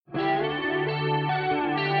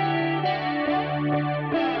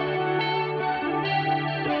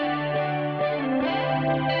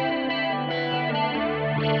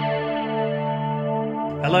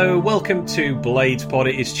Hello, welcome to Blades Pod.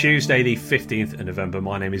 It is Tuesday the 15th of November.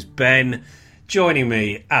 My name is Ben. Joining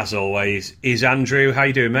me, as always, is Andrew. How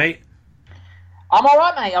you doing, mate? I'm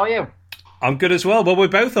alright, mate. How are you? I'm good as well. Well, we're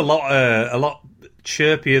both a lot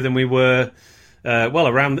chirpier than we were,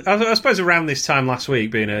 around, I suppose around this time last week,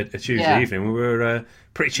 being a Tuesday evening. We were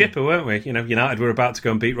pretty chipper, weren't we? You know, United were about to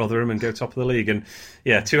go and beat Rotherham and go top of the league. And,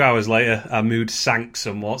 2 hours later, our mood sank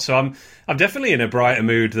somewhat. So I'm definitely in a brighter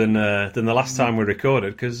mood than the last time we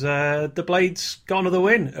recorded, because the Blades got another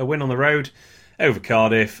win, a win on the road over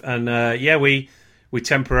Cardiff. And, we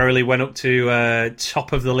temporarily went up to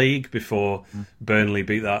top of the league before Burnley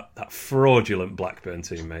beat that fraudulent Blackburn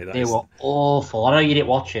team, mate. They were awful. I know you didn't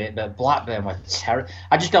watch it, but Blackburn were terrible.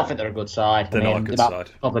 I just don't think they're a good side. They're not a good side.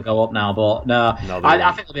 Probably go up now, but no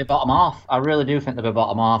I think they'll be bottom half. I really do think they'll be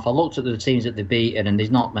bottom half. I looked at the teams that they've beaten, and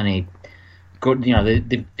there's not many good. You know,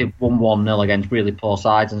 they've won 1-0 against really poor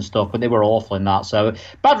sides and stuff, but they were awful in that. So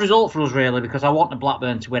bad result for us, really, because I want the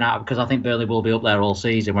Blackburn to win out, because I think Burnley will be up there all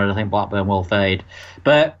season, whereas I think Blackburn will fade.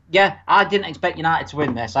 But yeah, I didn't expect United to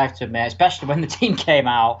win this, I have to admit, especially when the team came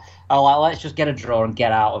out. I was like, let's just get a draw and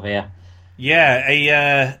get out of here.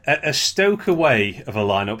 Yeah, a Stoke away of a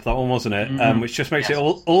lineup, that one, wasn't it? Which just makes it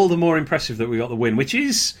all the more impressive that we got the win, which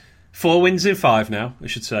is 4 wins in 5 now, I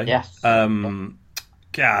should say. Yes.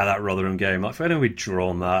 That Rotherham game. Like, if only we'd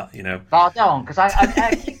drawn that, you know. But I don't, because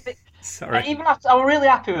I keep Sorry. Even after, I was really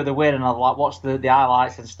happy with the win, and I watched the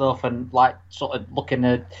highlights and stuff, and sort of looking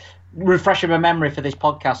at refreshing my memory for this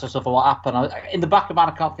podcast and stuff of what happened. In the back of my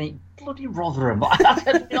head, I can't think, bloody Rotherham. How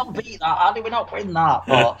did we not beat that? How did we not win that?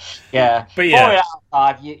 But yeah, 4 out of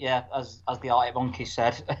 5. As the Arctic Monkey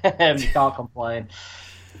said, you can't complain.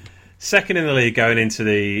 Second in the league going into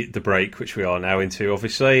the break, which we are now into,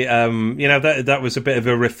 obviously. That was a bit of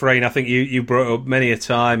a refrain. I think you brought up many a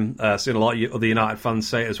time. Seen a lot of other United fans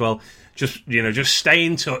say it as well. Just stay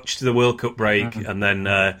in touch to the World Cup break, and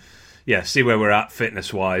then see where we're at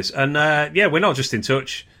fitness wise. And we're not just in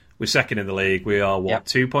touch. We're second in the league. We are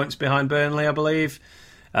 2 points behind Burnley, I believe.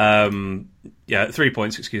 3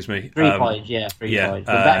 points. Excuse me. 3 points. 3 points.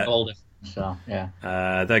 That goal difference. So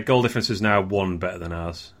their goal difference is now 1 better than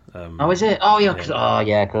ours. Is it? Oh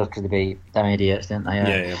yeah, because they beat them idiots, didn't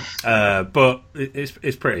they? But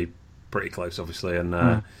it's pretty close, obviously,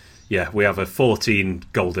 and we have a 14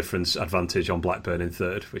 goal difference advantage on Blackburn in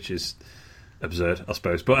third, which is absurd, I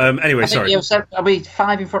suppose. But anyway, sorry. Are we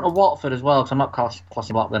 5 in front of Watford as well? Because I'm not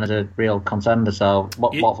classing Blackburn as a real contender, so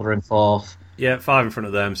Watford are in 4th. Yeah, 5 in front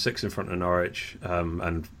of them, 6 in front of Norwich,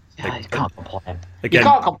 and. You can't complain. You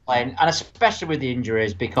can't complain, and especially with the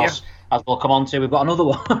injuries, because as we'll come on to, we've got another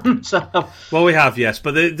one. Well, we have, yes,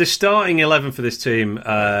 but the starting 11 for this team, and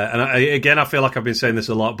I feel like I've been saying this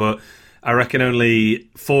a lot, but I reckon only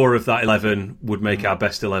 4 of that 11 would make our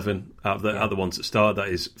best 11 out of the ones that start. That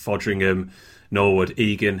is Fodringham, Norwood,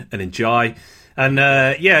 Egan, and Njai. And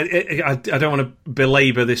I don't want to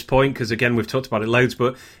belabour this point, because again we've talked about it loads,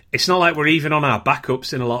 but it's not like we're even on our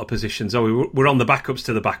backups in a lot of positions. We're on the backups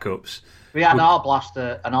to the backups. We had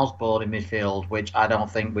Arblaster and Osborne in midfield, which I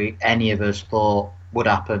don't think any of us thought would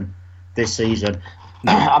happen this season.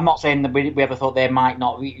 I'm not saying that we ever thought they might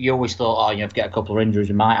not. You always thought, if you get a couple of injuries,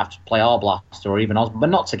 we might have to play Arblaster or even Osborne, but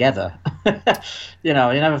not together. You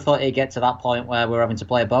never thought it'd get to that point where we're having to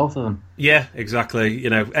play both of them. Yeah, exactly.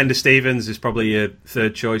 Enda Stevens is probably your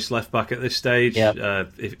third choice left back at this stage,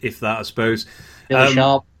 if that, I suppose. Billy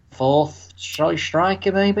Sharp, 4th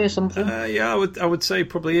striker, maybe, or something. I would say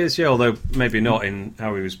probably is. Yeah, although maybe not in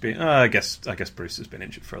how he was being. I guess Bruce has been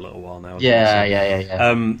injured for a little while now.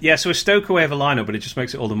 Yeah. So a Stoke away of a lineup, but it just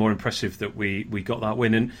makes it all the more impressive that we got that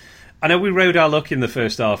win. And I know we rode our luck in the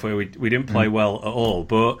first half where we didn't play well at all,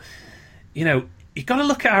 but you've got to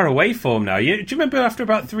look at our away form now. Do you remember after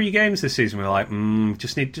about 3 games this season, we were like,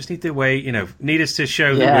 just need the away, need us to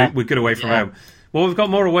show that we're good away from home. Well, we've got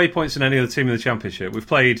more away points than any other team in the Championship. We've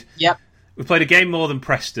played a game more than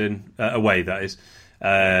Preston, away, that is,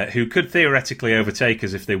 who could theoretically overtake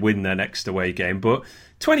us if they win their next away game. But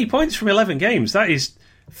 20 points from 11 games, that is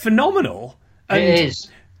phenomenal. And it is.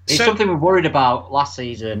 It's something we worried about last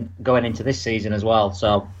season, going into this season as well.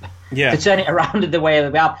 So to turn it around in the way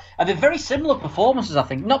that we have. And they're very similar performances, I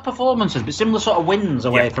think. Not performances, but similar sort of wins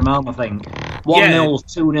away from home, I think. 1-0s,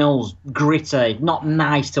 2-0s, gritty. Not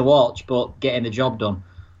nice to watch, but getting the job done.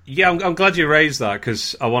 Yeah, I'm glad you raised that,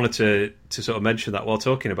 because I wanted to sort of mention that while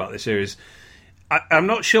talking about this series. I'm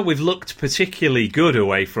not sure we've looked particularly good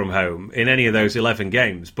away from home in any of those 11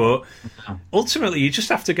 games, but ultimately you just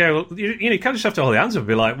have to go. You kind of just have to hold your hands up and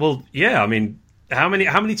be like, well, yeah, I mean, how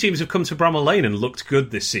many teams have come to Bramall Lane and looked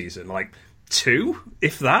good this season? Like 2,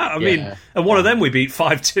 if that. I mean, and one of them we beat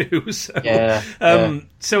 5-2.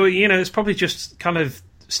 So, it's probably just kind of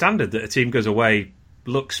standard that a team goes away,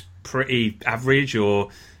 looks pretty average, or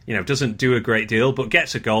doesn't do a great deal, but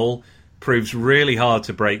gets a goal, proves really hard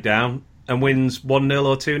to break down, and wins 1-0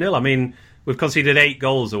 or 2-0. I mean, we've conceded 8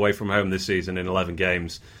 goals away from home this season in 11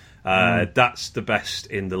 games. That's the best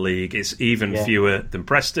in the league. It's even fewer than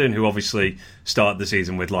Preston, who obviously started the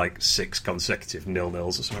season with 6 consecutive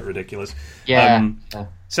 0-0s or something ridiculous.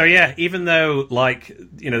 So even though I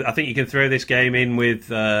think you can throw this game in with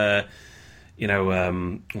what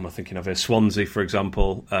am I thinking of here? Swansea, for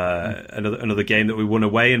example, another game that we won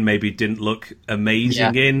away and maybe didn't look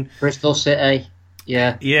amazing in. Bristol City.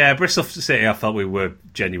 Yeah, Bristol City, I felt we were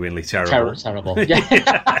genuinely terrible. Terrible. But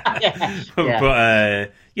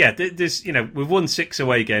there's we've won 6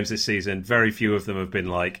 away games this season. Very few of them have been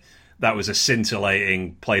that was a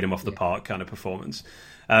scintillating, played them off the park kind of performance.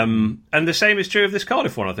 And the same is true of this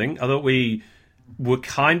Cardiff one, I think. I thought we were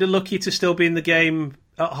kind of lucky to still be in the game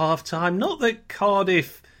at half time. Not that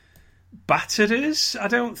Cardiff battered us, I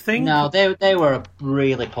don't think. No, they were a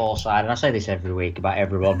really poor side, and I say this every week about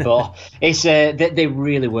everyone, but it's they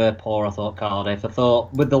really were poor, I thought, Cardiff. I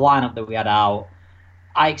thought with the lineup that we had out,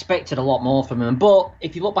 I expected a lot more from them. But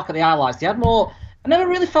if you look back at the highlights, they had more. I never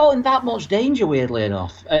really felt in that much danger, weirdly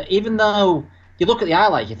enough. Even though you look at the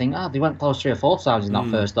highlights, you think, they went close 3 or 4 times in that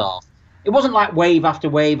first half. It wasn't like wave after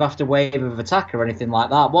wave after wave of attack or anything like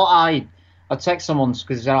that. What I text someone,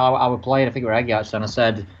 because I was playing, I think it was Eggy actually, and I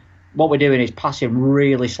said, what we're doing is passing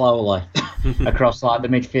really slowly across the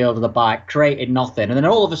midfield of the back, creating nothing. And then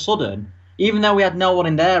all of a sudden, even though we had no one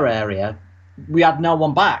in their area, we had no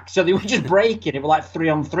one back. So they were just breaking. It was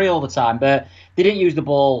 3-on-3 all the time. But they didn't use the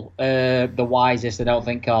ball the wisest, I don't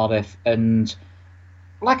think, Cardiff. And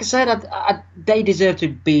like I said, they deserve to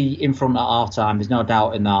be in front at half-time. There's no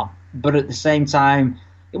doubt in that. But at the same time,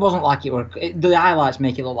 it wasn't like the highlights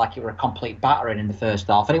make it look like it were a complete battering in the first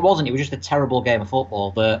half. And it wasn't. It was just a terrible game of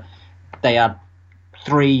football that they had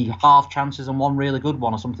 3 half chances and 1 really good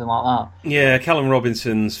one or something like that. Yeah, Callum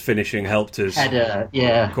Robinson's finishing helped us header,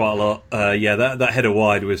 quite a lot. That header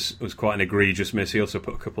wide was quite an egregious miss. He also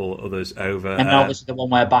put a couple others over. And obviously the one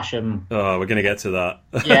where Basham... Oh, we're going to get to that.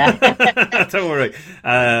 Yeah. Don't worry.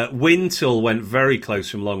 Wintle went very close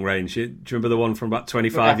from long range. Do you remember the one from about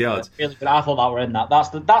 25 yards? Really good. I thought that were in that. That's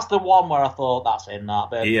the one where I thought that's in that.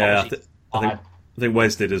 But I think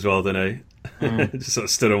Wes did as well, didn't he? Just sort of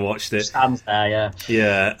stood and watched it. Stands there, yeah.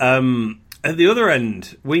 Yeah. At the other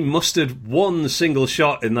end, we mustered 1 single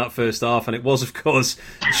shot in that first half, and it was, of course,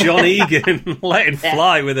 John Egan letting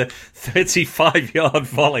fly with a 35-yard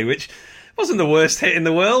volley, which wasn't the worst hit in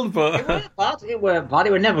the world, but... It weren't bad.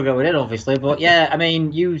 It were never going in, obviously. But, yeah, I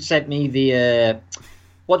mean, you sent me the...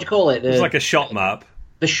 what do you call it? It was like a shot map.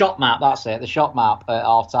 The shot map, that's it. The shot map at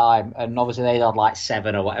half-time. And obviously they had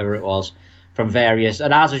 7 or whatever it was from various,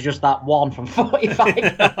 and ours was just that one from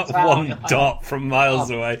 45. One dot from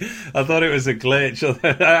miles away. I thought it was a glitch.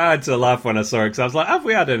 I had to laugh when I saw it because I was like, "Have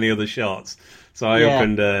we had any other shots?" So I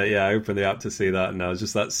opened the app to see that, and I was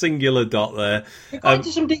just that singular dot there. We got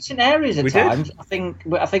into some decent areas at times. Did.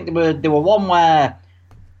 I think there were one where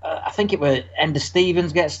I think it was Ender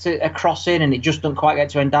Stevens gets a cross in, and it just doesn't quite get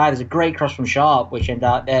to Ndiaye. There's a great cross from Sharp, which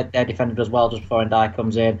their defender does well just before Ndiaye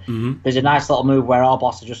comes in. Mm-hmm. There's a nice little move where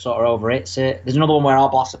Arblaster just sort of overhits it. There's another one where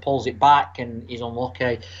Arblaster pulls it back and he's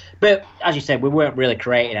unlucky. But as you said, we weren't really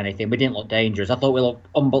creating anything. We didn't look dangerous. I thought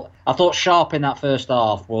I thought Sharp in that first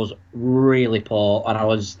half was really poor, and I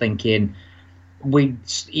was thinking we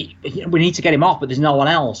need to get him off, but there's no one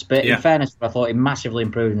else. But in fairness, I thought he massively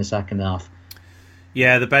improved in the second half.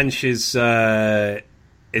 Yeah, the bench is a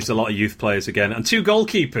lot of youth players again, and 2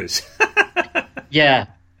 goalkeepers. Yeah,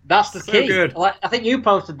 that's the key. Good. I think you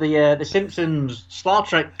posted the Simpsons Star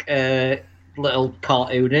Trek little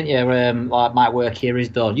cartoon, didn't you? My work here is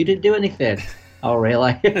done. You didn't do anything. Oh,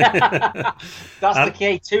 really? That's the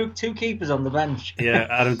key. Two keepers on the bench. Yeah,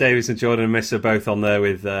 Adam Davies and Jordan Miss are both on there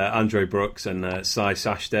with Andre Brooks and Sai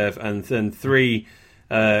Sachdev, and then 3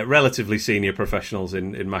 relatively senior professionals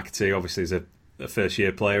in McAtee. Obviously, he's a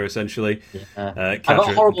first-year player, essentially. Yeah. I got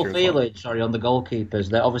a horrible feeling, on the goalkeepers.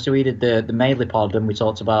 That obviously we did the Madeley pod and we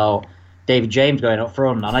talked about David James going up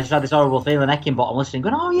front, and I just had this horrible feeling. Eckenbottom listening,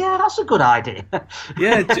 going, "Oh yeah, that's a good idea."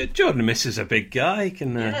 Yeah, Jordan Miss is a big guy. He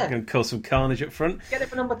can cause some carnage up front. Get him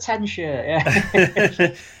a number 10 shirt.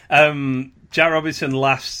 Yeah. Jack Robinson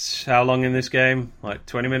lasts how long in this game?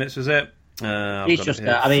 20 minutes, was it? He's just.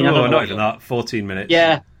 I don't know. Not even that. 14 minutes.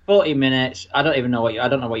 Yeah. 40 minutes. I don't know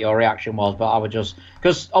what your reaction was, but I would just,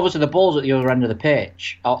 because obviously the ball's at the other end of the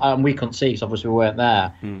pitch, and we couldn't see because obviously we weren't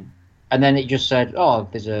there. And then it just said, "Oh, I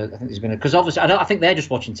think there's been a," because obviously I think they're just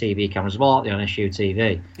watching TV cameras as well, aren't they, on SU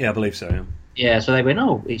TV? Yeah, I believe so. Yeah. Yeah, so they went,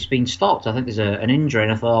 "Oh, it's been stopped. I think there's an injury."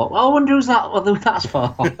 And I thought, "Well, I wonder who that's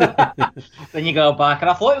for." Then you go back, and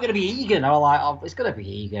I thought it was going to be Egan. I was like, "Oh, it's going to be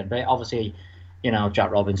Egan," but obviously,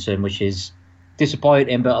 Jack Robinson, which is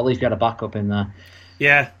disappointing, but at least we had a backup in there.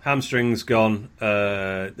 Yeah, hamstring's gone.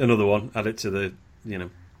 Another one added to the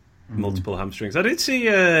multiple hamstrings. I did see.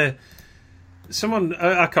 Someone,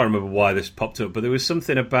 I can't remember why this popped up, but there was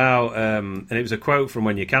something about, and it was a quote from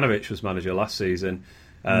when Jokanovic was manager last season,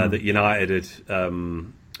 that United had,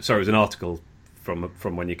 it was an article from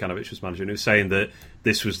when Jokanovic was manager, and it was saying that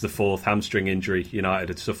this was the fourth hamstring injury United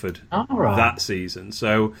had suffered that season.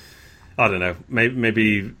 So, I don't know,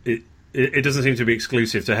 maybe it doesn't seem to be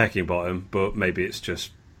exclusive to Heckingbottom, but maybe it's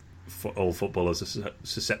just all footballers are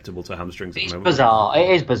susceptible to hamstrings at the moment. Bizarre. It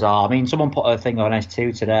is bizarre. I mean, someone put a thing on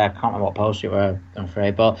S2 today. I can't remember what post it were, I'm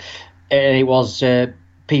afraid, but it was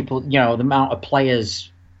people. The amount of players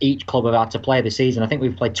each club have had to play this season. I think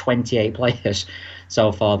we've played 28 players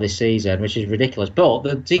so far this season, which is ridiculous. But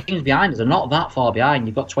the teams behind us are not that far behind.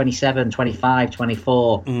 You've got 27, 25,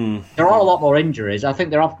 24. There are a lot more injuries. I think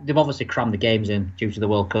they've obviously crammed the games in due to the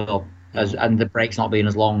World Cup, and the breaks not being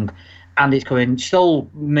as long. And it's coming, still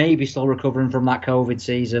recovering from that COVID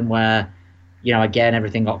season where, again,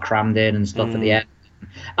 everything got crammed in and stuff at the end.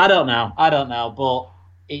 I don't know, but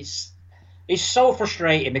it's so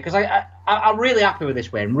frustrating because I'm really happy with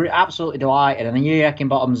this win, absolutely delighted. And then you hear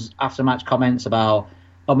Heckingbottom's after-match comments about,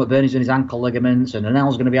 McBurney's in his ankle ligaments and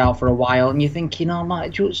Anel's going to be out for a while, and you're thinking,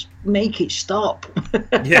 mate, just make it stop.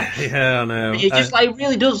 yeah, I know. It just it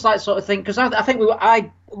really does sort of thing, because I think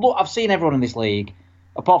I've seen everyone in this league.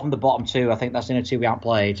 Apart from the bottom two, I think that's the only two we haven't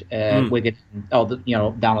played. Wigan,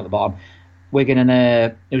 down at the bottom. Wigan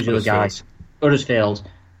and who's the other guys? Huddersfield.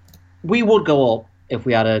 We would go up if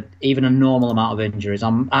we had even a normal amount of injuries.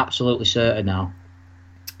 I'm absolutely certain now.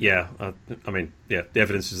 Yeah, I mean, the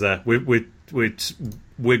evidence is there. We're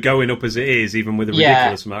going up as it is, even with a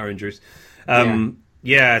ridiculous amount of injuries.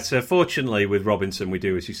 So fortunately with Robinson, we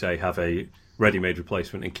do, as you say, have a ready-made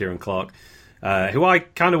replacement in Kieran Clark. Who I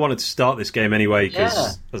kind of wanted to start this game anyway,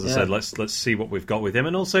 because, as I said, let's see what we've got with him.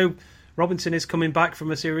 And also, Robinson is coming back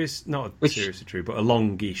from serious injury, but a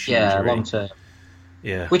longish injury. Yeah, long term.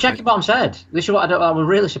 Yeah. Which Heckingbottom said. This is what I was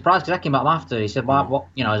really surprised, because Heckingbottom after, he said, "What?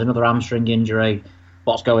 There's another hamstring injury.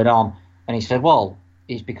 What's going on?" And he said, "Well,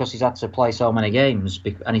 it's because he's had to play so many games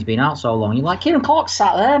and he's been out so long." You're like, Kieran Clark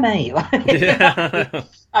sat there, mate. I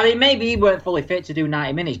mean, maybe he weren't fully fit to do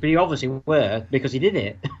 90 minutes, but he obviously were, because he did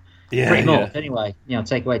it. Yeah, pretty much. Anyway,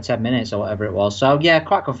 take away 10 minutes or whatever it was. So yeah,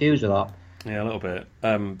 quite confused with that. Yeah, a little bit.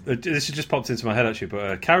 This has just popped into my head actually,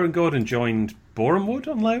 but Karen Gordon joined Boreham Wood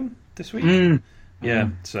on loan this week.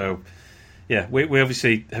 So we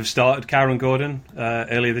obviously have started Karen Gordon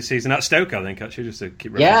earlier this season at Stoke, I think, actually, just to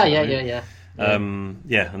keep referencing.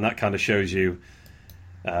 And that kind of shows you.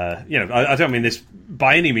 I don't mean this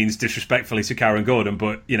by any means disrespectfully to Karen Gordon,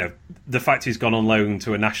 but the fact he's gone on loan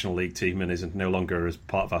to a National League team and isn't no longer as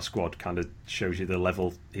part of our squad kind of shows you the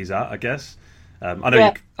level he's at, I guess. I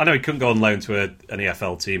know he couldn't go on loan to an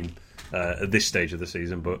EFL team at this stage of the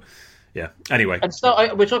season, but yeah. Anyway, and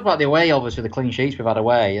so we talk about the away, obviously the clean sheets we've had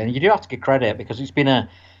away, and you do have to give credit because it's been a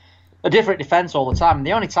different defence all the time. And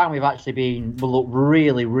the only time we've actually looked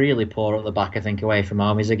really, really poor at the back, I think, away from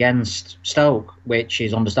home is against Stoke, which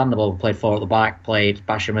is understandable. We played 4 at the back, played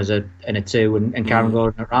Basham as in a 2 and Karen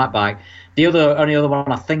Gordon at right back. The only other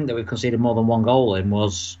one I think that we've conceded more than one goal in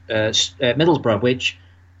was Middlesbrough, which,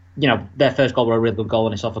 their first goal were a really good goal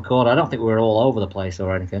and it's off a corner. I don't think we were all over the place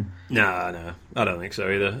or anything. No, I don't think so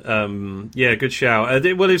either. Good shout.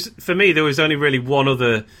 For me, there was only really one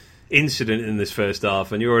other incident in this first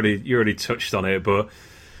half, and you already touched on it, but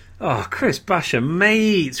Chris Basham,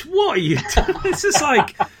 mate, what are you doing? This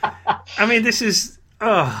is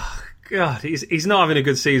he's not having a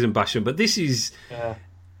good season, Basham, but this is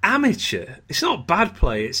amateur. It's not bad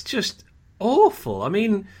play, it's just awful. I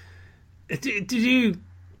mean,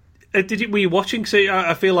 were you watching? So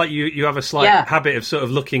I feel like you have a slight habit of sort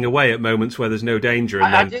of looking away at moments where there's no danger,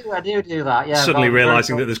 and I do that. Yeah, suddenly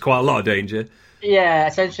realising that there's quite a lot of danger. Yeah,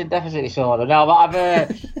 attention deficit disorder. No,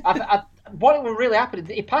 but what really happened?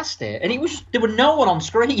 He passed it, and there was no one on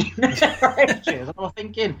screen for ages. And I'm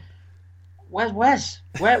thinking, where's Wes?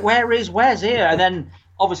 Where is Wes here? And then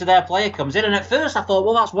obviously their player comes in, and at first I thought,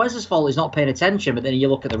 well, that's Wes's fault. He's not paying attention. But then you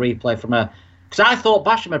look at the replay because I thought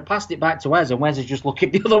Basham had passed it back to Wes, and Wes is just looking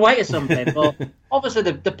the other way or something. But obviously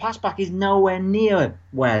the pass back is nowhere near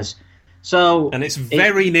Wes. And it's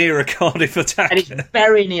very near a Cardiff attack. And it's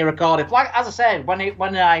very near a Cardiff. Like as I said, when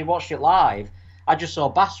I watched it live, I just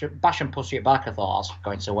saw Basham push it back. I thought, that's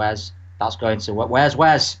going to Wes. That's going to Wes.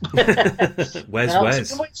 Wes.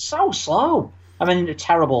 Wes. It's so slow. I mean,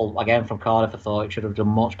 terrible again from Cardiff. I thought it should have done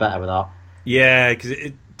much better with that. Yeah, because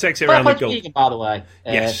it takes it around the goal. By the way,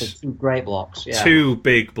 yes, for 2 great blocks. Yeah. 2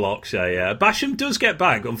 big blocks. Yeah. Basham does get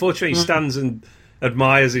back. Unfortunately, he stands and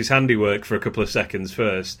admires his handiwork for a couple of seconds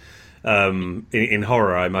first. In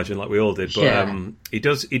horror, I imagine, like we all did. But he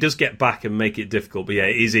does get back and make it difficult. But yeah,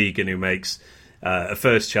 it is Egan who makes a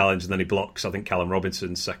first challenge, and then he blocks, I think, Callum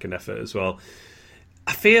Robinson's second effort as well.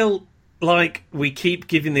 I feel like we keep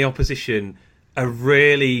giving the opposition a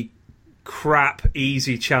really crap,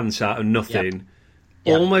 easy chance out of nothing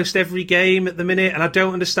almost every game at the minute, and I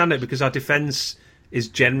don't understand it because our defence is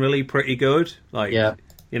generally pretty good. Like,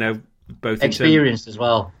 you know, both experienced as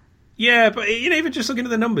well. Yeah, but even just looking at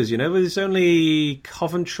the numbers, there's only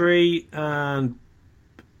Coventry, in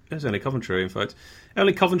fact.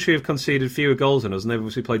 Only Coventry have conceded fewer goals than us, and they've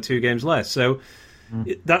obviously played 2 games less. So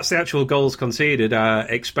that's the actual goals conceded. Our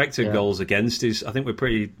expected goals against is, I think we're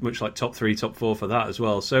pretty much like top 3, top 4 for that as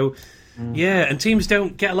well. So, and teams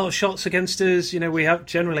don't get a lot of shots against us. We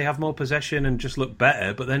generally have more possession and just look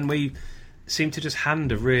better, but then we seem to just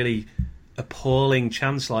hand a really appalling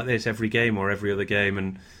chance like this every game or every other game,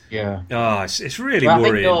 and it's really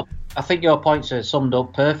worrying. I think your points are summed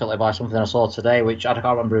up perfectly by something I saw today, which I can't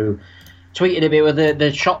remember who tweeted a bit with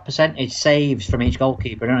the shot percentage saves from each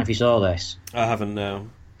goalkeeper. I don't know if you saw this. I haven't, no.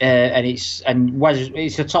 And Wes,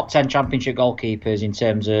 it's the top 10 Championship goalkeepers in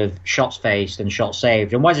terms of shots faced and shots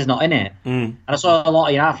saved, and Wes is not in it. And I saw a lot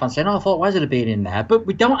of United fans saying, I thought Wes would have been in there, but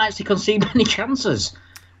we don't actually concede many chances.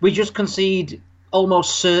 We just concede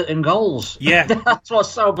almost certain goals. Yeah. That's what's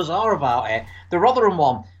so bizarre about it. The Rotherham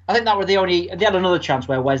one, I think that were they had another chance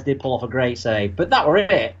where Wes did pull off a great save, but that were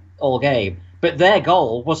it all game. But their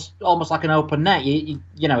goal was almost like an open net. You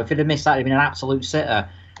know, if it had missed that, it'd been an absolute sitter.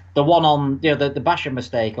 The one on the Basham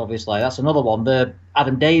mistake, obviously, that's another one. The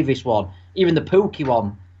Adam Davis one, even the Pookie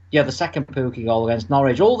one, the second Pookie goal against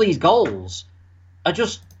Norwich. All these goals are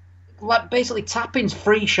just like basically tappings,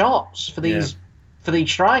 free shots for these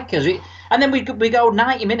strikers. And then we go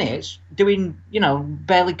 90 minutes doing,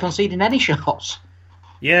 barely conceding any shots.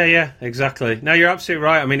 Yeah, exactly. No, you're absolutely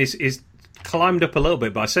right. I mean, he's climbed up a little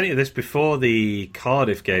bit, but I sent you this before the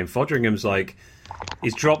Cardiff game. Fodringham's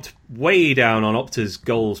he's dropped way down on Opta's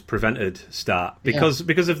goals prevented stat because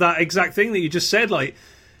of that exact thing that you just said. Like,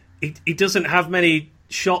 he doesn't have many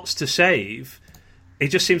shots to save. He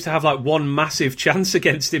just seems to have one massive chance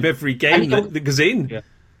against him every game that goes in. Yeah.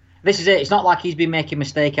 This is it. It's not like he's been making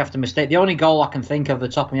mistake after mistake. The only goal I can think of at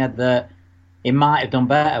the top of my head that he might have done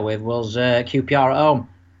better with was QPR at home.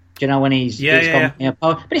 Do you know when he's gone?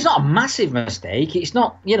 But it's not a massive mistake. It's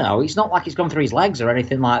not, it's not like it's gone through his legs or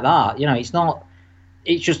anything like that. It's not.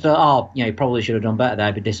 It's just he probably should have done better there.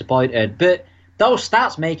 I'd be disappointed. But those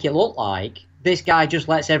stats make it look like this guy just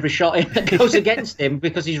lets every shot in that goes against him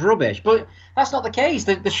because he's rubbish. But that's not the case.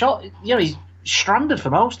 The shot, he's stranded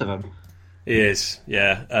for most of them. He is,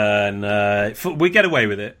 yeah. And we get away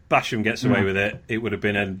with it. Basham gets away with it. It would have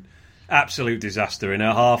been an absolute disaster in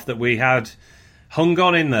a half that we had hung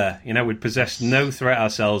on in there. We'd possessed no threat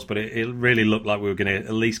ourselves, but it really looked like we were going to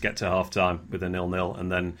at least get to half-time with a 0-0.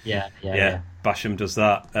 And then, Basham does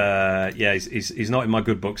that. He's not in my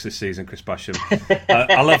good books this season, Chris Basham.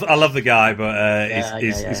 I love the guy, but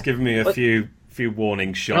he's given me a few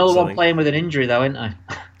warning shots. Another one playing with an injury, though, isn't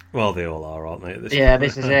he? Well, they all are, aren't they?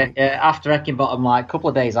 This is it. After Eckenbottom, a couple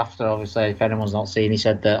of days after, obviously, if anyone's not seen, he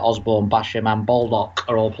said that Osborne, Basham and Baldock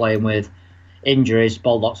are all playing with injuries.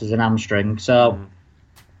 Baldock's is an hamstring. So,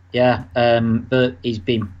 but he's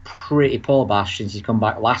been pretty poor, Bash, since he's come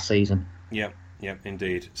back last season. Yep,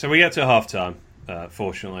 indeed. So we get to half-time,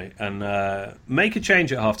 fortunately, and make a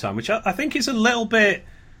change at half-time, which I think is a little bit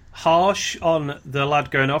harsh on the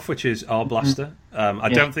lad going off, which is Arblaster. I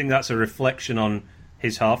don't think that's a reflection on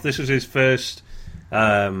his half. This was his first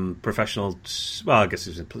professional. Well, I guess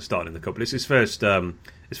he was starting in the cup, but it's his first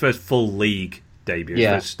full league debut. His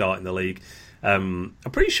first start in the league. I'm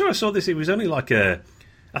pretty sure I saw this. It was only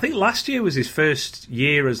I think last year was his first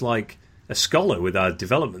year as a scholar with our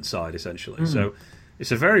development side, essentially. So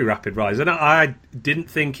it's a very rapid rise, and I didn't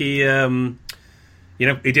think he. He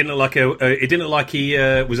didn't look like he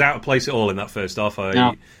was out of place at all in that first half.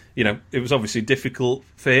 No. It was obviously difficult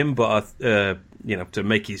for him, but to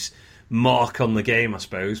make his mark on the game, I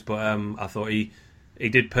suppose. But I thought he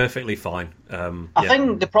did perfectly fine. I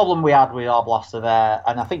think the problem we had with Arblaster there,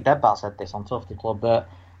 and I think Deadbat said this on Tufty Club, that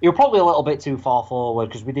he was probably a little bit too far forward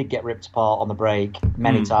because we did get ripped apart on the break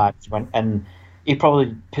many times, and he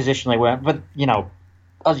probably positionally weren't. But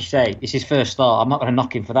as you say, it's his first start. I'm not going to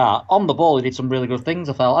knock him for that. On the ball, he did some really good things,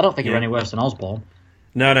 I felt. I don't think he was any worse than Osborne.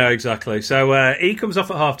 No, exactly. So he comes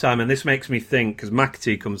off at half-time, and this makes me think, because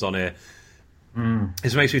McAtee comes on here,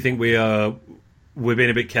 this makes me think we're being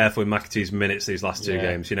a bit careful with McAtee's minutes these last two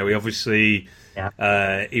games. You know, he obviously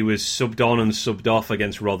he was subbed on and subbed off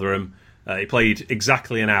against Rotherham. He played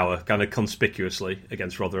exactly an hour, kind of conspicuously,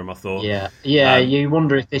 against Rotherham, I thought. You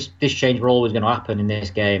wonder if this change were always going to happen in this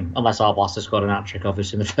game, unless Arblaster scored an hat-trick,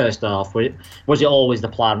 obviously, in the first half. Was it always the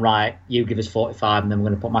plan, right, you give us 45 and then we're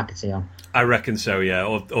going to put McAtee on? I reckon so, yeah,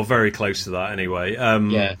 or very close to that anyway.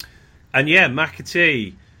 And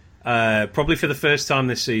McAtee, probably for the first time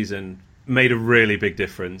this season, made a really big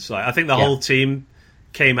difference. Like, I think the whole team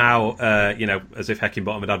came out, as if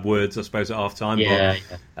Heckingbottom had words, I suppose, at half-time.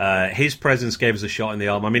 But his presence gave us a shot in the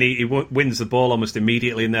arm. I mean, he wins the ball almost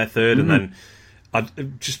immediately in their third, and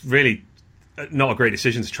then just really not a great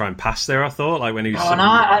decision to try and pass there, I thought, like when he was down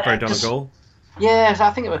a goal. Yeah,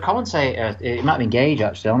 I think it was a commentator. It might have been Gage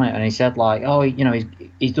actually on it, and he said like, "Oh,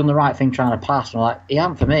 he's done the right thing trying to pass." And I'm like, he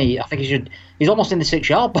hasn't for me. I think he should. He's almost in the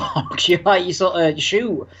 6-yard box. You sort of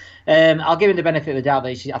shoot. I'll give him the benefit of the doubt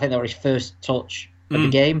that I think that was his first touch of the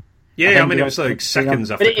game. Yeah, I mean it was like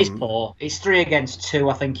seconds after. But it is poor. It's 3 against 2,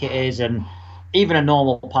 I think it is, and even a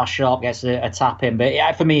normal pass shot gets a tap in.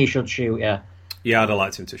 But for me, he should shoot. Yeah. Yeah, I'd have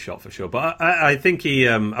liked him to shot for sure, but I think he.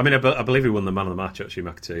 I I believe he won the man of the match actually,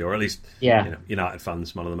 McAtee, or at least United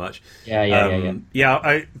fans man of the match. Yeah.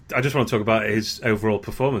 I just want to talk about his overall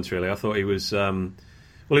performance. Really, I thought he was. He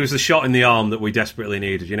was the shot in the arm that we desperately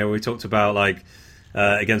needed. You know, we talked about like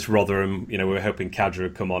against Rotherham. You know, we were hoping Khadra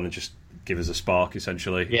would come on and just give us a spark,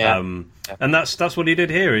 essentially. Yeah. And that's what he did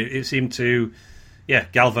here. It seemed to,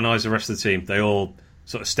 galvanise the rest of the team. They all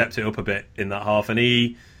sort of stepped it up a bit in that half, and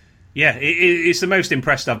he. Yeah, it's the most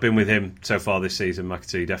impressed I've been with him so far this season,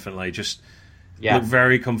 McAtee, definitely. Just looked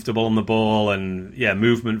very comfortable on the ball and,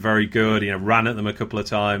 movement very good. Ran at them a couple of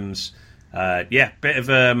times. Bit of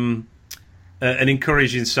an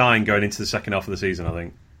encouraging sign going into the second half of the season, I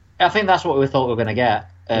think. I think that's what we thought we were going to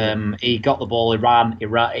get. He got the ball, he ran,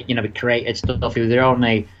 he created stuff. He was the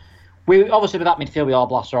only... Obviously, with that midfield, we all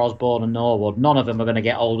Arblaster, Osborne and Norwood. None of them are going to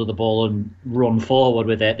get hold of the ball and run forward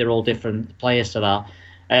with it. They're all different players to that.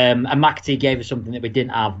 And McAtee gave us something that we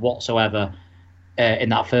didn't have whatsoever in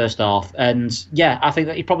that first half. And I think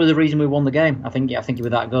that he's probably the reason we won the game. I think he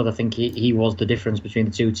was that good. I think he was the difference between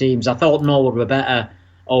the two teams. I thought Norwood were better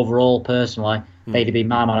overall, personally. They'd have been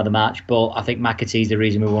my man of the match, but I think McAtee's the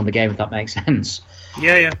reason we won the game, if that makes sense.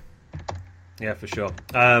 Yeah, for sure.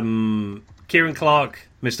 Kieran Clark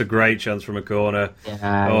missed a great chance from a corner.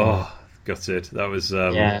 Gutted. That was...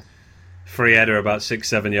 free header about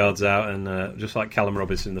 6-7 yards out, and just like Callum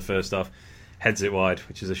Robinson in the first half, heads it wide,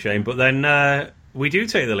 which is a shame. But then we do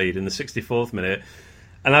take the lead in the 64th minute,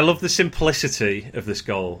 and I love the simplicity of this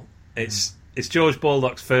goal. It's George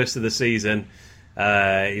Baldock's first of the season.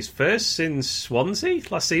 His first since Swansea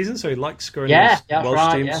last season, so he likes scoring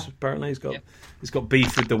Welsh teams. Apparently, he's got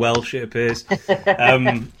beef with the Welsh. It appears.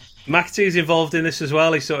 McAtee's involved in this as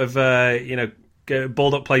well. He sort of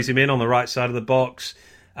Baldock plays him in on the right side of the box.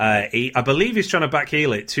 I believe he's trying to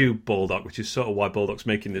backheel it to Baldock, which is sort of why Baldock's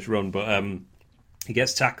making this run, but he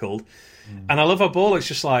gets tackled. And I love how Baldock's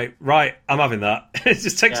just like, right, I'm having that. It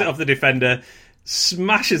just takes it off the defender,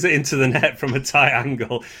 smashes it into the net from a tight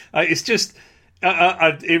angle. It's just...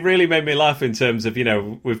 it really made me laugh in terms of,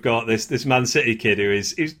 we've got this Man City kid who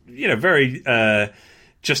is very...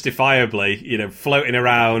 justifiably, floating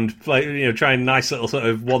around, trying nice little sort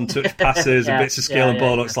of one-touch passes and bits of skill, and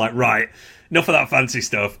Baldock's like, right, enough of that fancy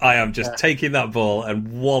stuff. I am just taking that ball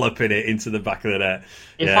and walloping it into the back of the net.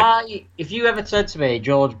 If you ever said to me,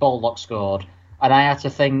 George Baldock scored, and I had to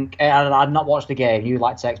think, and I'd not watched the game, you'd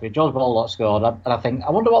like to text me, George Baldock scored, and I think,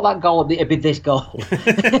 I wonder what that goal would be this goal.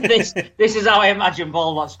 this is how I imagine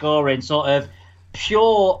Baldock scoring, sort of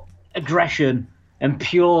pure aggression and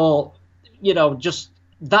pure, just...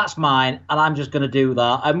 That's mine, and I'm just going to do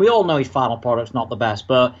that. And we all know his final product's not the best,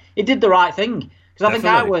 but he did the right thing. Because I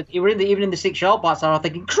think even in the 6-yard box, I was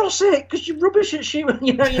thinking, cross it, because you're rubbish at shooting.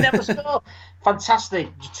 You never score. Fantastic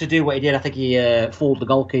to do what he did. I think he fooled the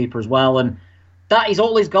goalkeeper as well, and that is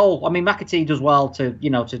all his goal. I mean, McAtee does well to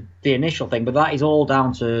the initial thing, but that is all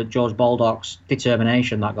down to George Baldock's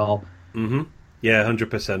determination. That goal. Mm-hmm. Yeah,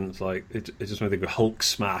 100%. It's like it just made the Hulk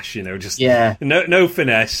smash, no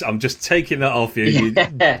finesse. I'm just taking that off you,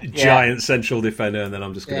 giant central defender, and then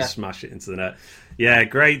I'm just going to smash it into the net. Yeah,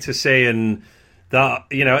 great to see, and that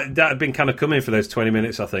that had been kind of coming for those 20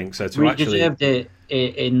 minutes, I think. So to actually deserved it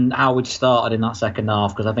in how we'd started in that second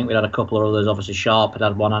half, because I think we'd had a couple of others. Obviously, Sharp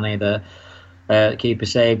had one on either keeper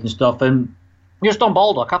saved and stuff, and Just on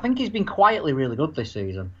Baldock, I think he's been quietly really good this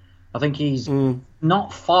season. I think he's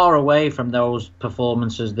not far away from those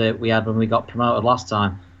performances that we had when we got promoted last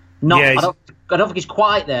time. I don't think he's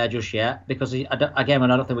quite there just yet because, I don't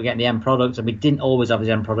think we're getting the end product, and we didn't always have his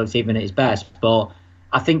end product even at his best. But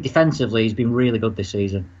I think defensively he's been really good this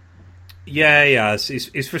season. Yeah,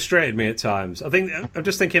 he's frustrated me at times. I'm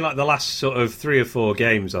just thinking like the last sort of 3 or 4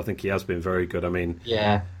 games. I think he has been very good. I mean,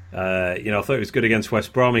 yeah. I thought he was good against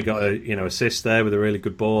West Brom. He got a assist there with a really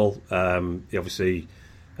good ball. He obviously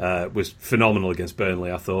was phenomenal against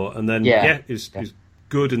Burnley, I thought, and then he was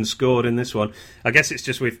good and scored in this one. I guess it's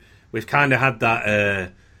just we've kind of had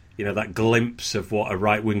that that glimpse of what a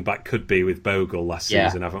right wing back could be with Bogle last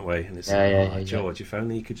season, haven't we? And it's George, if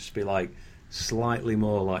only he could just be like slightly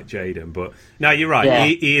more like Jadon. But no, you're right. Yeah,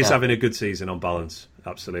 he is having a good season on balance.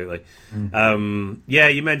 Absolutely.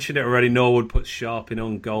 You mentioned it already. Norwood puts Sharp in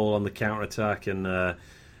on goal on the counter attack, and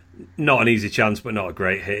not an easy chance, but not a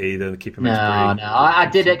great hit either. Keep him. I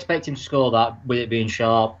did expect him to score that with it being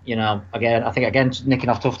Sharp. I think against nicking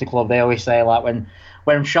off Tufty Club, they always say like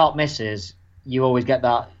when Sharp misses, you always get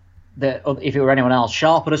that if it were anyone else,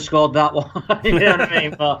 Sharp would have scored that one. You know what I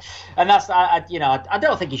mean? And that's I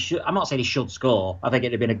don't think he should. I'm not saying he should score. I think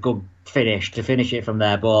it'd have been a good finish to finish it from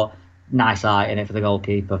there, but nice eye in it for the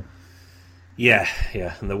goalkeeper. Yeah,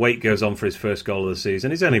 and the wait goes on for his first goal of the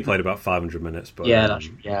season. He's only played about 500 minutes, but yeah,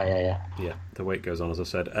 the wait goes on, as I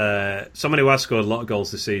said. Someone who has scored a lot of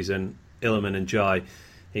goals this season, Iliman and Jai.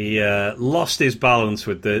 He lost his balance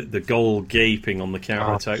with the goal gaping on the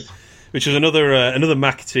counter attack. Which was another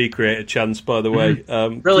McAtee created chance, by the way.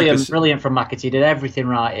 Brilliant from McAtee. Did everything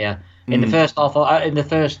right here in the first half.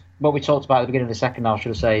 What we talked about at the beginning of the second half,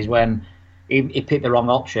 should I say, is when he picked the wrong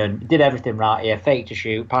option. He did everything right here. Faked to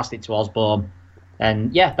shoot, passed it to Osborne,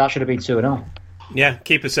 and that should have been 2-0. Yeah,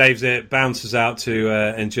 keeper saves it, bounces out to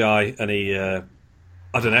Njai, and he.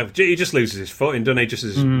 I don't know. He just loses his footing, doesn't he? Just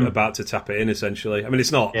as he's about to tap it in. Essentially, I mean,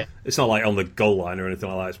 it's not like on the goal line or anything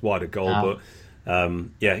like that. It's wide of goal, but.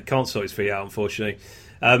 He can't sort his feet out, unfortunately.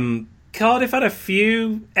 Cardiff had a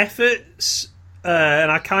few efforts,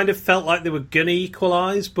 and I kind of felt like they were going to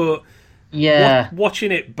equalise, but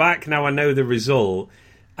watching it back now, I know the result.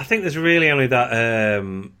 I think there's really only that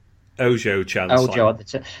Ojo chance.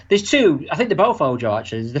 There's 2. I think they're both Ojo,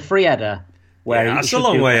 actually. There's the free header. That's a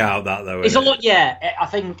long way out, that, though. It's a lot, I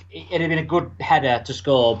think it'd have been a good header to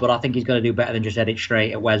score, but I think he's got to do better than just head it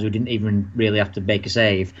straight at Wes, who didn't even really have to make a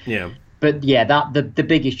save. Yeah. But the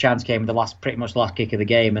biggest chance came with pretty much the last kick of the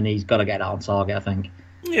game, and he's got to get that on target, I think.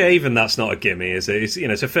 Yeah, even that's not a gimme, is it?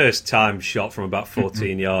 It's a first time shot from about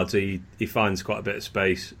 14 yards. He finds quite a bit of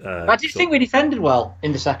space. I did think we defended well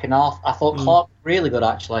in the second half. I thought Clark really good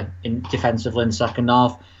actually defensively in the second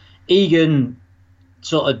half. Egan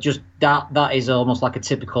sort of just that is almost like a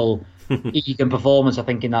typical Egan performance, I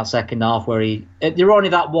think, in that second half where they're only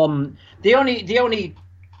that one. The only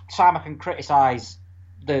time I can criticise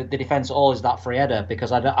the defence at all is that free header,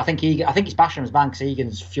 because I think it's Basham's man, because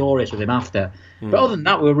Egan's furious with him after. But other than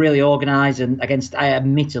that, we were really organised and against an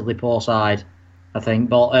admittedly poor side, I think.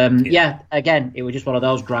 But again, it was just one of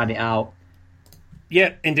those, grind it out.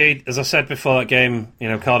 Yeah, indeed. As I said before that game,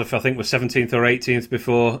 Cardiff I think was 17th or 18th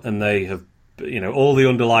before, and they have, all the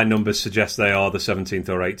underlying numbers suggest they are the 17th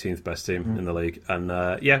or 18th best team in the league. And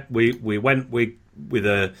we went with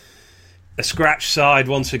a scratch side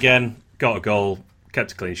once again, got a goal.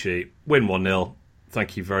 Kept a clean sheet. Win 1-0.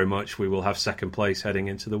 Thank you very much. We will have second place heading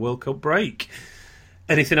into the World Cup break.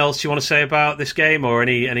 Anything else you want to say about this game, or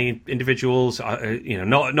any individuals?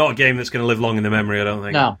 Not a game that's going to live long in the memory, I don't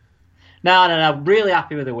think. No. Really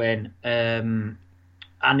happy with the win. And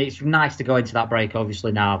it's nice to go into that break,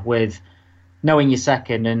 obviously, now with knowing you're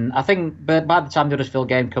second. And I think by the time the Huddersfield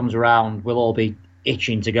game comes around, we'll all be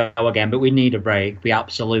itching to go again. But we need a break. We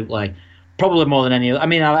absolutely... Probably more than any other. I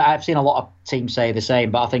mean, I've seen a lot of teams say the same,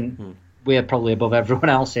 but I think we're probably above everyone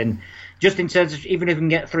else in terms of, even if we can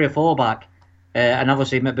get 3 or 4 back. And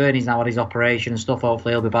obviously McBurney's now had his operation and stuff.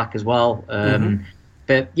 Hopefully he'll be back as well.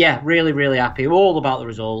 But yeah, really, really happy. All about the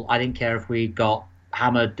result. I didn't care if we got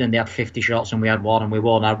hammered and they had 50 shots and we had 1 and we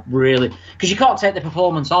won. Because you can't take the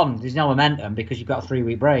performance on. There's no momentum because you've got a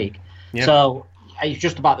 3-week break. Yeah. So it's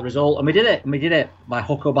just about the result, and we did it by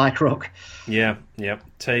hook or by crook. Yeah,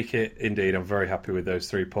 take it indeed. I'm very happy with those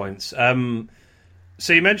 3 points.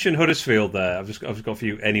 So you mentioned Huddersfield there. I've just got a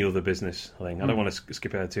few any other business thing. I don't want to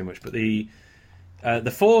skip ahead too much, but the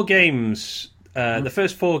 4 games, the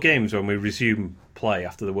first 4 games when we resume play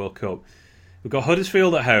after the World Cup, we've got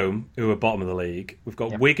Huddersfield at home, who are bottom of the league. We've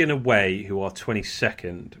got Wigan away, who are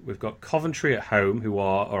 22nd. We've got Coventry at home, who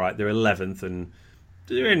are they're 11th and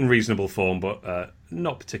they're in reasonable form, but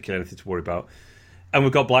not particularly anything to worry about. and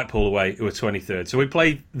we've got Blackpool away, who are 23rd. So we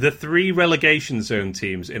play the 3 relegation zone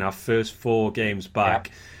teams in our first 4 games back.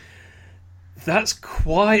 Yeah. That's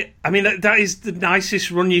quite... I mean, that is the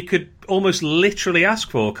nicest run you could almost literally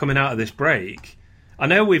ask for coming out of this break. I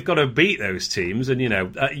know we've got to beat those teams, and,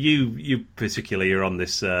 you particularly are on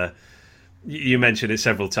this... you mentioned it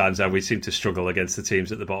several times how we seem to struggle against the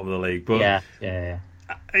teams at the bottom of the league. But yeah.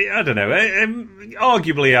 I don't know.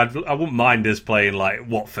 Arguably, I wouldn't mind us playing like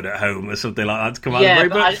Watford at home or something like that to come out of the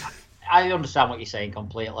break. But I understand what you're saying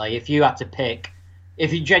completely. If you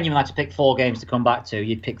genuinely had to pick 4 games to come back to,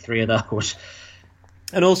 you'd pick 3 of those.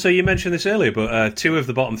 And also, you mentioned this earlier, but 2 of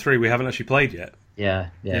the bottom 3 we haven't actually played yet. Yeah.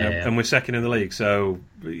 And we're second in the league, so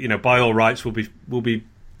by all rights, we'll be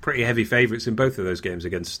pretty heavy favourites in both of those games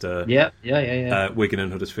against Wigan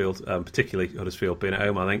and Huddersfield, particularly Huddersfield being at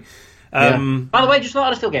home, I think. By the way, just on the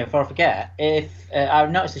Huddersfield game, before I forget, if I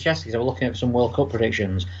noticed this yesterday, because I was looking at some World Cup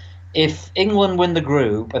predictions. If England win the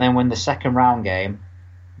group and then win the second round game,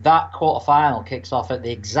 that quarter-final kicks off at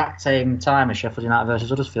the exact same time as Sheffield United versus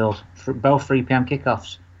Huddersfield. Both 3 p.m.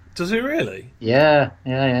 kickoffs. Does it really? Yeah.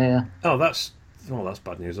 Oh, that's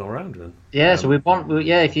bad news all round then. Yeah, so we want.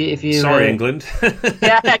 If you. Sorry, England.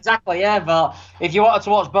 Yeah, exactly. Yeah, but if you wanted to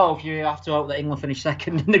watch both, you have to hope that England finish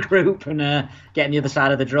second in the group and get on the other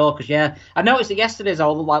side of the draw. Because I noticed it yesterday as I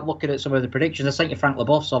was looking at some of the predictions. I sent you Frank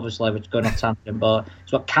Leboeuf's, obviously, which is going off tangent, but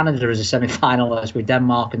it's got Canada as a semi-finalist with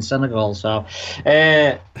Denmark and Senegal. So,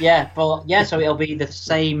 so it'll be the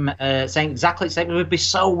same, exactly the same. It would be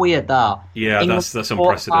so weird that. Yeah, that's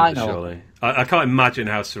unprecedented, surely. I can't imagine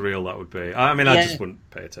how surreal that would be. I mean, I just wouldn't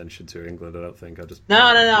pay attention to England. I don't think. No.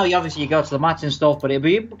 Obviously, you go to the match and stuff, but it'd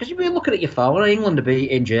be because you'd be looking at your phone. England to be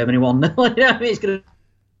in Germany 1-0. It's going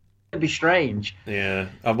to be strange. Yeah.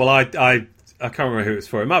 Well, I can't remember who it was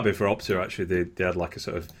for. It might be for Opta. Actually, they had like a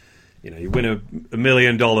sort of, you win $1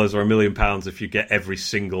 million or £1 million if you get every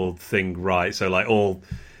single thing right. So like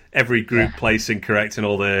every group placing correct and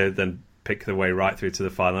all then pick their way right through to the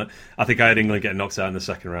final. I think I had England getting knocked out in the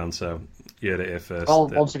second round. So. You heard it here first. Well,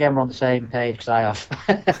 once again, we're on the same page because I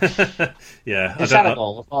have. Yeah.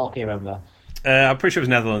 Senegal, as well, can you remember? I'm pretty sure it was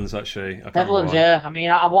Netherlands, actually. Netherlands, yeah. I mean,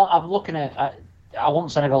 I'm looking at... I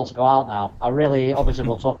want Senegal to go out now. Obviously,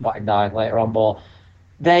 we'll talk about Ndiaye later on, but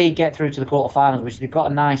they get through to the quarterfinals, which they've got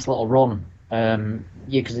a nice little run.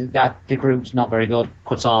 Because the group's not very good.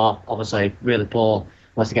 Qatar, obviously, really poor,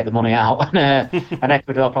 unless they get the money out. And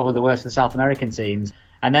Ecuador, probably the worst of the South American teams.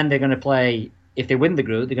 And then they're going to play... If they win the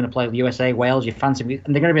group, they're going to play with USA, Wales, you fancy,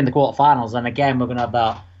 and they're going to be in the quarterfinals. And again, we're going to have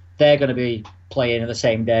that. They're going to be playing at the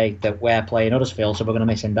same day that we're playing Huddersfield, so we're going to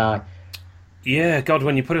miss Ndiaye. Yeah, God,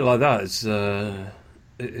 when you put it like that,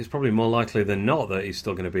 it's probably more likely than not that he's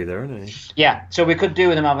still going to be there, isn't he? Yeah, so we could do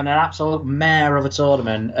with him having an absolute mare of a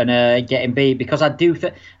tournament and getting beat, because I've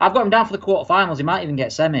got him down for the quarterfinals. He might even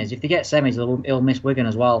get semis. If he gets semis, he'll miss Wigan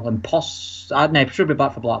as well, and should be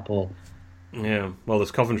back for Blackpool. Yeah, well,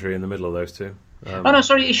 there's Coventry in the middle of those two.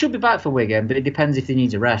 He should be back for Wigan, but it depends if he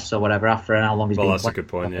needs a rest or whatever after and how long he's been playing. Well, that's a good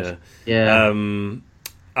point, yeah.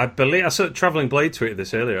 I believe I saw Travelling Blade tweeted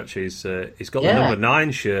this earlier. Actually, he's got the number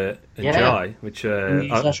 9 shirt in Jai, which I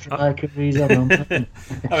mean, I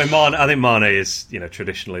think Mane is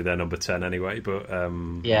traditionally their number 10 anyway. But I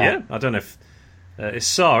don't know if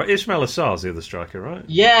it's Ismaila Sarr's the other striker, right?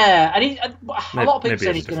 Yeah, and a lot of people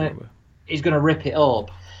said he's going to rip it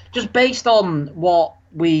up. Just based on what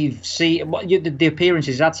we've seen, the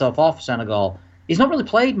appearances he's had so far for Senegal, he's not really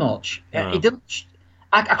played much. No. He didn't.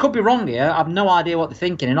 I could be wrong here. I have no idea what they're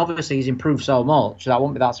thinking, and obviously he's improved so much that I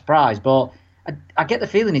won't be that surprised. But I get the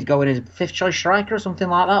feeling he's going as a 5th choice striker or something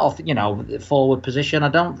like that, or forward position. I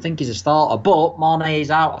don't think he's a starter, but Mane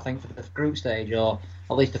is out, I think, for the group stage, or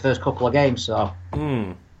at least the first couple of games. So.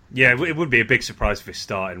 Yeah, it would be a big surprise if he's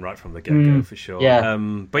starting right from the get-go, for sure. Yeah.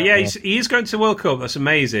 But he is going to World Cup. That's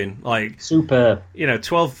amazing. Super.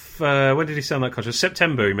 12... when did he sign that contract?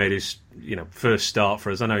 September he made his first start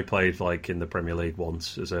for us. I know he played in the Premier League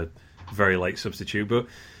once as a very late substitute, but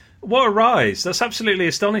what a rise. That's absolutely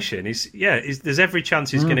astonishing. There's every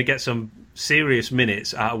chance he's going to get some serious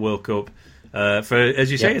minutes at a World Cup for,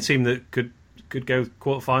 as you say, a team that could go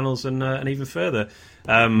quarterfinals and even further.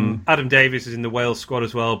 Adam Davies is in the Wales squad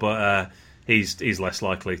as well, but he's less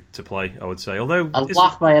likely to play, I would say. Although I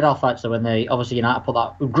laughed my head off actually when United put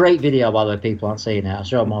that great video. By the way, people aren't seeing it. I'm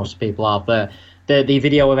sure most people are, but the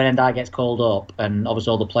video when Ndiaye gets called up and obviously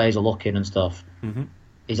all the players are looking and stuff. Mm-hmm.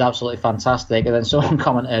 He's absolutely fantastic. And then someone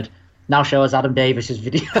commented, "Now show us Adam Davies's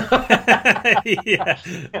video." Yeah.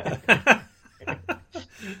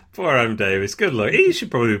 Poor Adam Davies. Good luck. He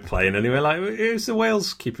should probably be playing anyway. Who's the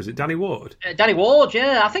Wales keeper? Is it Danny Ward? Danny Ward,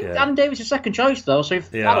 yeah. I think Adam Davies is second choice though. So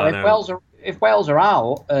if Wales are if Wales are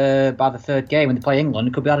out by the third game and they play England,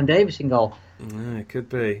 it could be Adam Davies in goal. Yeah, it could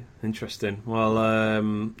be interesting. Well,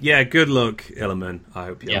 good luck, Illiman. I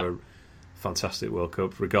hope you have a fantastic World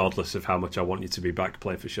Cup, regardless of how much I want you to be back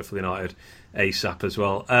playing for Sheffield United ASAP as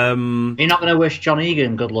well. You're not going to wish John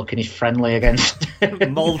Egan good luck in his friendly against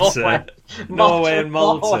Malta. Norway and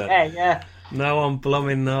Malta. Norway, yeah. No, I'm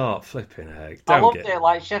blooming not. Flipping heck. I loved it,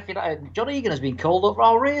 like Sheffield United. John Egan has been called up.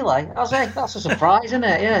 Oh, really? That's a surprise, isn't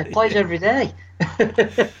it? Yeah, he plays every day.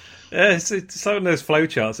 Yeah, it's like one of those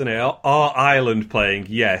flowcharts, isn't it? Are Ireland playing?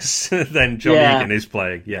 Yes. Then John Egan is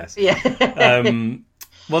playing? Yes. Yeah.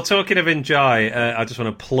 Well, talking of Njai, I just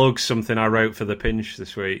want to plug something I wrote for The Pinch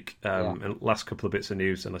this week. Last couple of bits of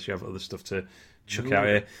news, unless you have other stuff to chuck out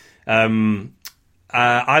here.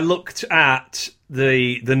 I looked at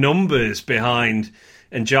the numbers behind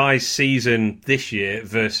Njai's season this year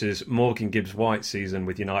versus Morgan Gibbs-White's season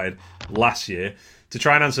with United last year to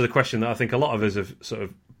try and answer the question that I think a lot of us have sort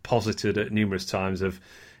of posited at numerous times of,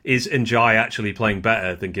 is Njai actually playing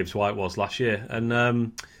better than Gibbs-White was last year? And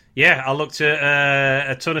I looked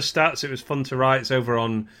at a ton of stats. It was fun to write. It's over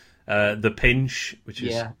on The Pinch, which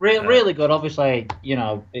is really good. Obviously,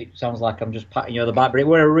 it sounds like I'm just patting you on the back, but it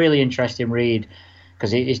were a really interesting read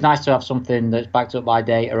because it's nice to have something that's backed up by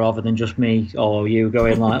data rather than just me or you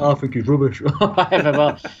going like, I think it's rubbish. Whatever.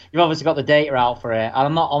 But you've obviously got the data out for it.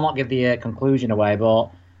 And I'll not give the conclusion away, but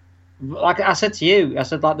like I said to you,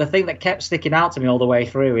 like the thing that kept sticking out to me all the way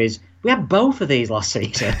through is we had both of these last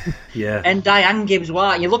season. Yeah. And Diane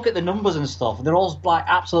Gibbs-White. You look at the numbers and stuff, they're all like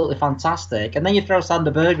absolutely fantastic. And then you throw Sander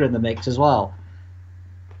Berger in the mix as well.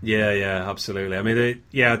 Yeah, absolutely. I mean,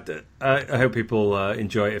 I hope people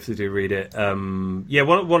enjoy it if they do read it.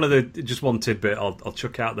 One of the just one tidbit I'll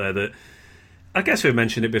chuck out there that I guess we've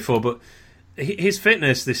mentioned it before, but his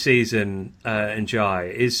fitness this season in Jai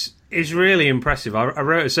is really impressive. I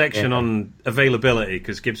wrote a section on availability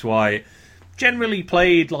because Gibbs-White generally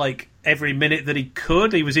played like every minute that he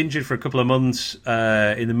could. He was injured for a couple of months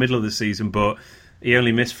in the middle of the season, but he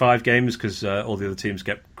only missed 5 games because all the other teams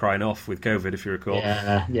kept crying off with COVID, if you recall.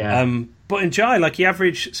 Yeah. But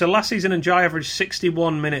Njai, so last season Njai averaged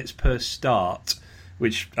 61 minutes per start,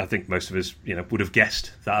 which I think most of us, would have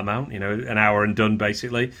guessed that amount, an hour and done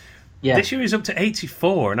basically. Yeah. This year he's up to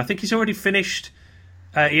 84, and I think he's already finished.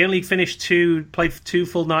 He only played 2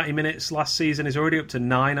 full 90 minutes last season. He's already up to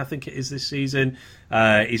 9, I think it is this season.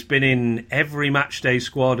 He's been in every matchday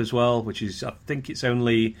squad as well, which is, I think it's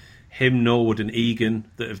only him, Norwood, and Egan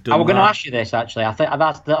that have done. I was going to ask you this actually. I think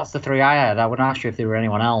that's the 3 I had. I would ask you if there were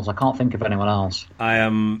anyone else. I can't think of anyone else. I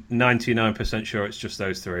am 99% sure it's just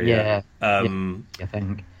those 3. Yeah. I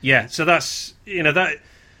think. Yeah. So that's that.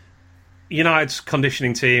 United's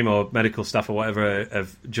conditioning team or medical staff or whatever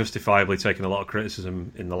have justifiably taken a lot of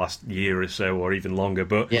criticism in the last year or so, or even longer.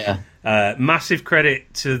 But massive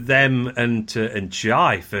credit to them and to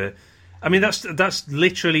Njai for. I mean, that's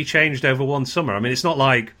literally changed over one summer. I mean, it's not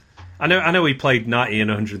like I know he played 90 and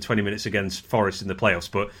 120 minutes against Forest in the playoffs,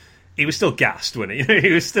 but he was still gassed, wasn't he?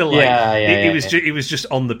 He was still like he was just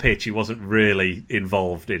on the pitch. He wasn't really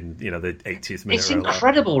involved in the 80th minute. It's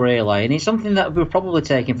incredible, really, and it's something that we're probably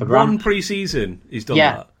taking for granted. One pre-season, he's done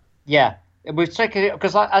that. Yeah, we've taken it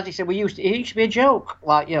because, as you said, it used to be a joke.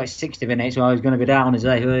 Like it's 60 minutes. He's going to be down. He's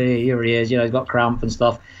like, hey, here he is. He's got cramp and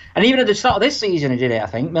stuff. And even at the start of this season, he did it. I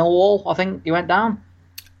think Millwall. I think he went down.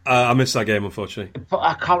 I missed that game, unfortunately.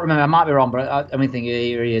 I can't remember. I might be wrong, but I think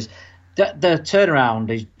here he is. The turnaround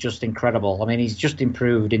is just incredible. I mean, he's just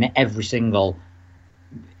improved in every single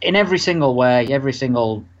way. Every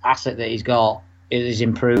single asset that he's got is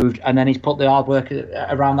improved, and then he's put the hard work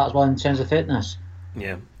around that as well in terms of fitness.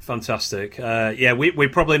 Yeah, fantastic. We're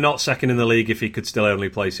probably not second in the league if he could still only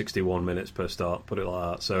play 61 minutes per start. Put it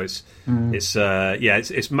like that. So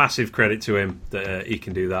it's massive credit to him that he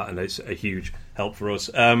can do that, and it's a huge help for us.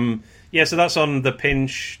 So that's on The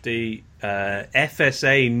Pinch, the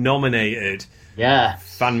FSA nominated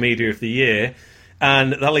Fan Media of the Year,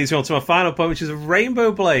 and that leads me on to my final point, which is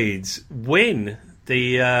Rainbow Blades win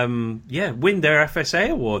their FSA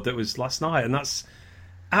award that was last night, and that's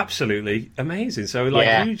absolutely amazing. So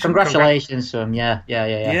huge congratulations to them.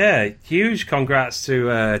 Yeah, huge congrats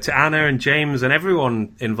to Anna and James and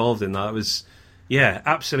everyone involved in that. It was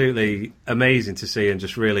absolutely amazing to see, and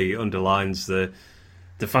just really underlines the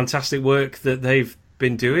fantastic work that they've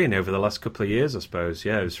been doing over the last couple of years, I suppose.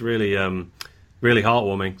 Yeah, it was really really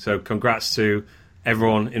heartwarming. So congrats to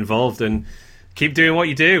everyone involved, and keep doing what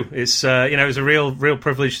you do. It's it was a real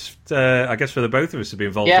privilege, I guess, for the both of us to be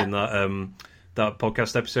involved in that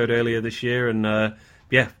podcast episode earlier this year, and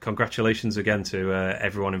congratulations again to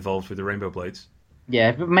everyone involved with the Rainbow Blades.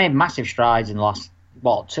 Yeah, we've made massive strides in the last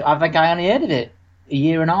I think I only heard of it a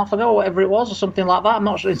year and a half ago, whatever it was, or something like that. I'm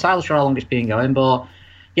not entirely sure how long it's been going, but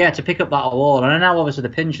yeah, to pick up that award, and now obviously the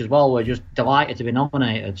Pinch as well, we're just delighted to be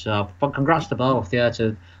nominated. So congrats to both,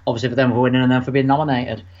 to obviously for them for winning and then for being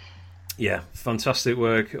nominated. Yeah, fantastic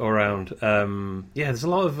work all around. There's a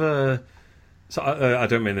lot of. I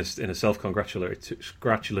don't mean this in a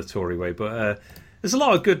self-congratulatory way, but there's a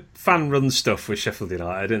lot of good fan-run stuff with Sheffield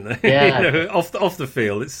United, isn't there? Yeah. off the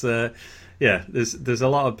field, it's there's a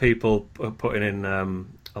lot of people putting in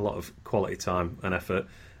a lot of quality time and effort.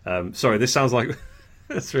 Sorry, this sounds like.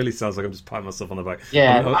 This really sounds like I'm just patting myself on the back.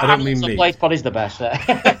 Yeah, I don't mean me. Blaze Body's the best.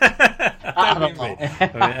 I don't mean me.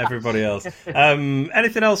 I mean everybody else.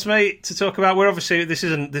 Anything else, mate, to talk about? We're obviously this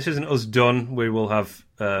isn't us done. We will have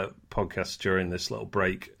podcasts during this little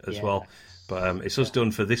break as well, but it's us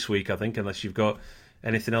done for this week, I think. Unless you've got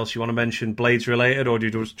anything else you want to mention, Blades related, or do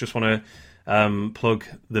you just want to plug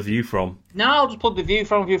the View From? No, I'll just plug the View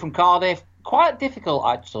From Cardiff. Quite difficult,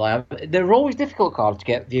 actually. They're always difficult cards to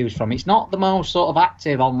get views from. It's not the most sort of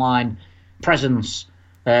active online presence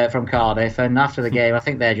from Cardiff. And after the game, I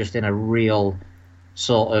think they're just in a real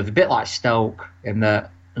sort of a bit like Stoke in that.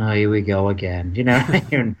 Oh, here we go again.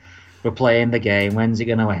 We're playing the game. When's it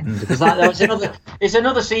going to end? Because it's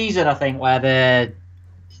another season, I think, where they're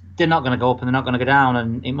not going to go up and they're not going to go down,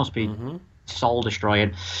 and it must be. Soul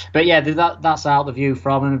destroying, but yeah, that's out the View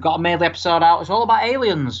From, and we've got a Mail episode out. It's all about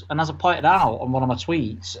aliens, and as I pointed out on one of my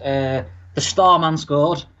tweets, the Starman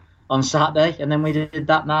scored on Saturday, and then we did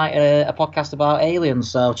that night a podcast about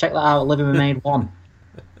aliens. So check that out. Living with Made 1.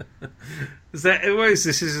 This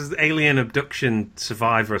is Alien Abduction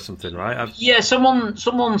Survivor or something, right? Yeah, someone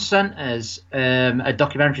sent us a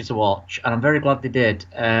documentary to watch, and I'm very glad they did.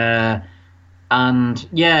 And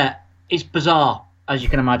yeah, it's bizarre, as you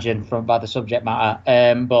can imagine by the subject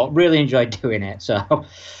matter, but really enjoyed doing it. So,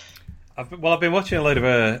 I've been watching a load of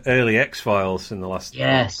early X-Files in the last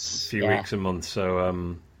few weeks and months.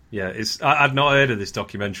 So, I'd not heard of this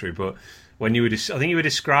documentary, but when I think you were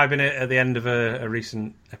describing it at the end of a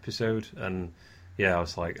recent episode, and I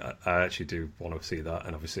was like, I actually do want to see that,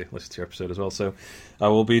 and obviously listen to your episode as well. So, I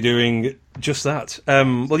will be doing just that.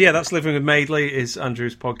 That's Living with Madeley is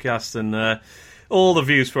Andrew's podcast, and. All the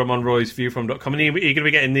views from on roysviewfrom.com. And you're going to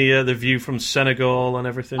be getting the view from Senegal and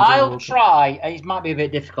everything. I'll try. It might be a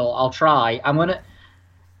bit difficult. I'll try. I'm going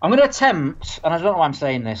to attempt, and I don't know why I'm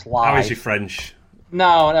saying this live. How is your French? No,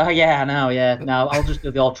 I'll just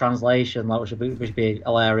do the old translation, which would be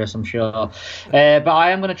hilarious, I'm sure. But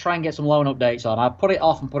I am going to try and get some loan updates on. I put it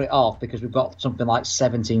off because we've got something like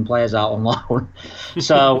 17 players out on loan.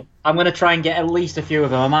 So I'm going to try and get at least a few of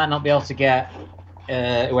them. I might not be able to get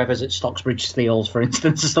whoever's at Stocksbridge Steels, for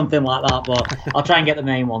instance, or something like that, but I'll try and get the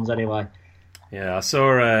main ones anyway. Yeah, I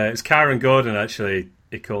saw it's Karen Gordon actually.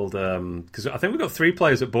 He called because I think we've got 3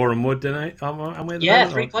 players at Boreham Wood, didn't I? Yeah,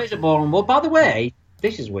 3 players at Boreham Wood. By the way,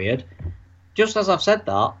 this is weird. Just as I've said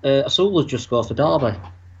that, Asula's just scored for Derby.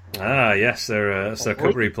 Ah, yes, they're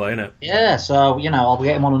cup replay, isn't it? Yeah, so I'll be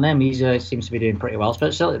getting one of them. He seems to be doing pretty well,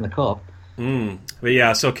 but still in the cup. But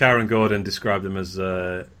yeah, I saw Karen Gordon describe them as.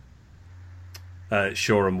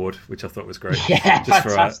 Shoreham Wood, which I thought was great. Yeah, just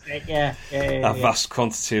fantastic. For a vast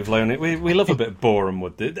quantity of loan. We love a bit of Boreham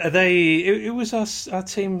Wood. Are they? It was our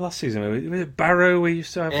team last season. Was it Barrow we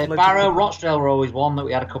used to have? Barrow, Rochdale were always one that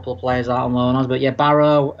we had a couple of players out on loan. But yeah,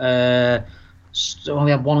 Barrow.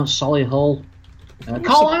 We had one at Solihull.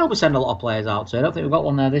 Carlisle we send a lot of players out to. I don't think we've got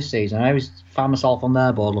one there this season. I always find myself on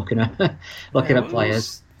their board looking at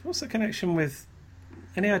players. What's the connection with?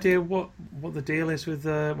 Any idea what the deal is with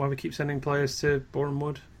why we keep sending players to Boreham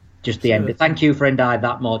Wood? Just the end. Thank you for ending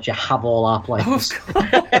that much. You have all our players. Oh,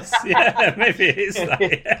 of course. Yeah, maybe it is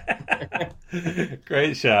that. Yeah.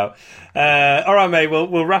 Great shout. All right, mate.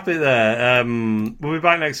 We'll wrap it there. We'll be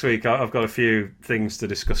back next week. I've got a few things to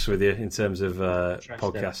discuss with you in terms of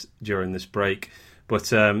podcasts during this break.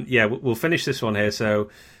 But we'll finish this one here. So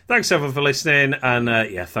thanks everyone for listening, and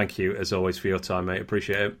thank you as always for your time, mate.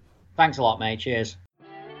 Appreciate it. Thanks a lot, mate. Cheers.